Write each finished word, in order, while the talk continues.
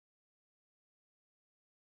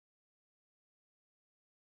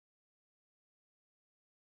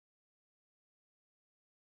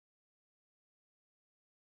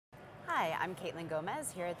Hi, I'm Caitlin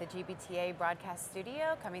Gomez here at the GBTA broadcast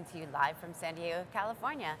studio, coming to you live from San Diego,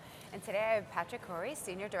 California. And today I have Patrick Khoury,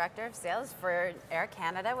 Senior Director of Sales for Air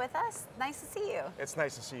Canada with us. Nice to see you. It's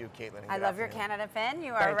nice to see you, Caitlin. I love your Canada pin.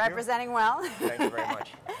 You are Thank representing you. well. Thank you very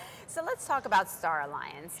much. So let's talk about Star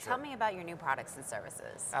Alliance. Sure. Tell me about your new products and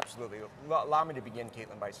services. Absolutely. Allow me to begin,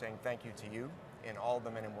 Caitlin, by saying thank you to you and all the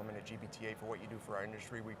men and women at GBTA for what you do for our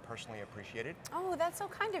industry. We personally appreciate it. Oh, that's so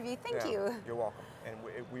kind of you. Thank you. You're welcome. And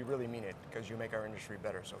we really mean it because you make our industry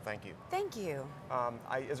better, so thank you. Thank you.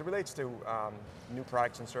 As it relates to new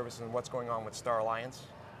products and services and what's going on with Star Alliance,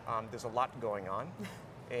 there's a lot going on.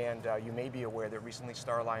 And you may be aware that recently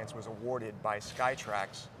Star Alliance was awarded by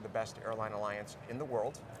Skytrax the best airline alliance in the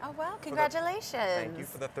world. Oh, well, congratulations. Thank you,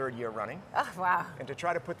 for the third year running. Oh, wow. And to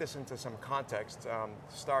try to put this into some context,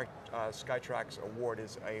 Skytrax award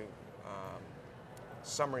is a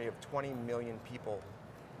summary of 20 million people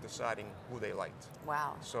deciding who they liked.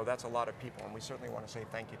 Wow. So that's a lot of people, and we certainly want to say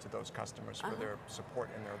thank you to those customers for their support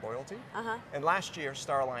and their loyalty. And last year,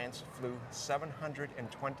 Star Alliance flew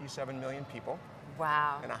 727 million people.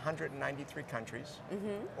 Wow. In 193 countries,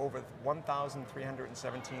 over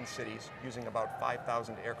 1,317 cities, using about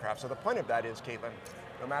 5,000 aircraft. So the point of that is, Caitlin,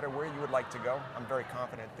 no matter where you would like to go, I'm very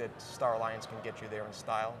confident that Star Alliance can get you there in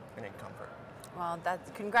style and in comfort. Well,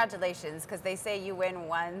 congratulations, because they say you win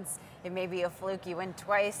once, it may be a fluke, you win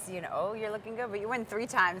twice, you know, oh, you're looking good, but you win 3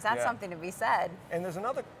 times. That's something to be said. And there's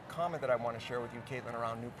another comment that I want to share with you, Caitlin,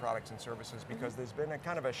 around new products and services, because there's been a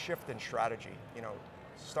kind of a shift in strategy. You know,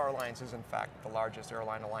 Star Alliance is in fact the largest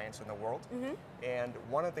airline alliance in the world, and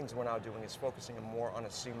one of the things we're now doing is focusing more on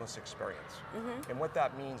a seamless experience. And what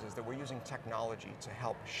that means is that we're using technology to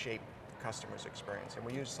help shape the customer's experience, and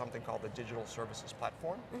we use something called the Digital Services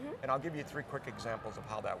Platform. And I'll give you 3 quick examples of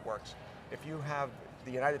how that works. If you have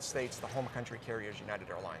the United States, the home country carrier is United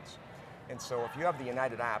Airlines. And so if you have the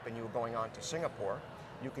United app and you were going on to Singapore,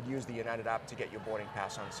 you could use the United app to get your boarding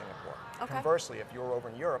pass on Singapore. Conversely, if you were over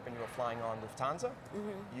in Europe and you were flying on Lufthansa,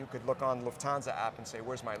 you could look on Lufthansa app and say,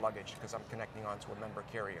 where's my luggage? Because I'm connecting onto a member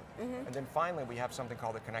carrier. And then finally, we have something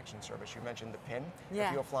called the connection service. You mentioned the PIN.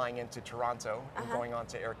 If you're flying into Toronto and going on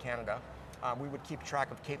to Air Canada, we would keep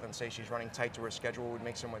track of Caitlin, say she's running tight to her schedule, we would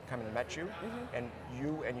make someone come and met you, and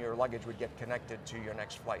you and your luggage would get connected to your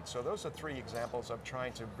next flight. So those are 3 examples of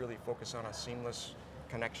trying to really focus on a seamless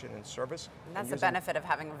connection and service. And that's the benefit of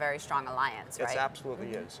having a very strong alliance, right? It absolutely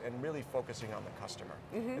is, and really focusing on the customer.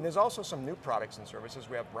 And there's also some new products and services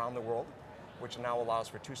we have around the world, which now allows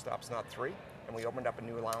for 2 stops, not 3. And we opened up a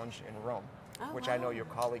new lounge in Rome, which I know your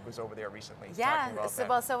colleague was over there recently talking about that.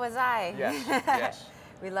 Well, so was I. Yes, yes.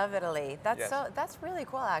 We love Italy. That's really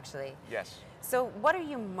cool, actually. Yes. So what are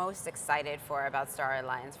you most excited for about Star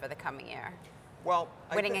Alliance for the coming year? Well,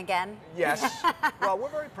 winning again? Yes. Well, we're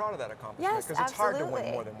very proud of that accomplishment because it's hard to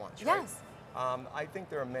win more than once, right? Yes. I think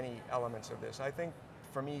there are many elements of this. I think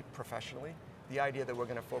for me professionally, the idea that we're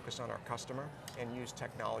going to focus on our customer and use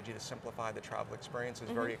technology to simplify the travel experience is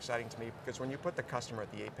very exciting to me, because when you put the customer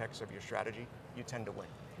at the apex of your strategy, you tend to win.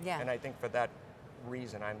 And I think for that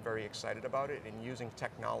reason, I'm very excited about it, and using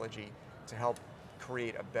technology to help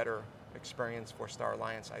create a better experience for Star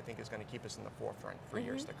Alliance, I think is going to keep us in the forefront for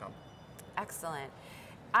years to come. Excellent.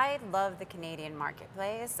 I love the Canadian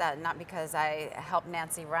marketplace, not because I helped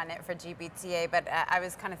Nancy run it for GBTA, but I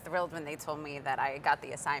was kind of thrilled when they told me that I got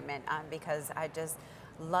the assignment, because I just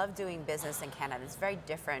love doing business in Canada. It's very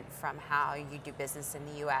different from how you do business in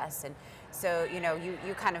the US. And so, you know,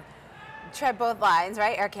 you kind of tread both lines,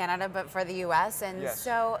 right? Air Canada, but for the US. And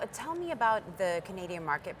so tell me about the Canadian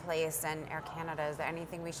marketplace and Air Canada. Is there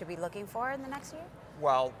anything we should be looking for in the next year?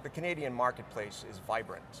 Well, the Canadian marketplace is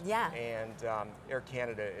vibrant. And Air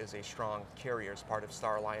Canada is a strong carrier as part of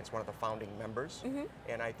Star Alliance, one of the founding members.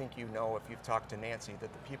 And I think you know, if you've talked to Nancy,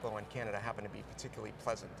 that the people in Canada happen to be particularly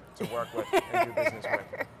pleasant to work with and do business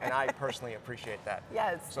with. And I personally appreciate that.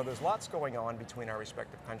 So there's lots going on between our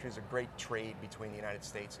respective countries, a great trade between the United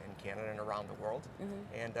States and Canada and around the world.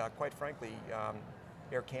 And quite frankly,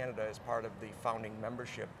 Air Canada, as part of the founding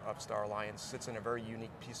membership of Star Alliance, sits in a very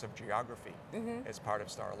unique piece of geography as part of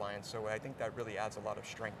Star Alliance. So I think that really adds a lot of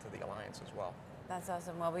strength to the alliance as well. That's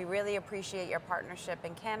awesome. Well, we really appreciate your partnership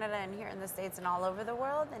in Canada and here in the States and all over the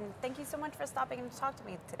world. And thank you so much for stopping in to talk to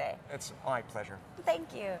me today. It's my pleasure.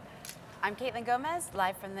 Thank you. I'm Caitlin Gomez,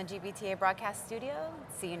 live from the GBTA broadcast studio.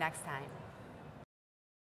 See you next time.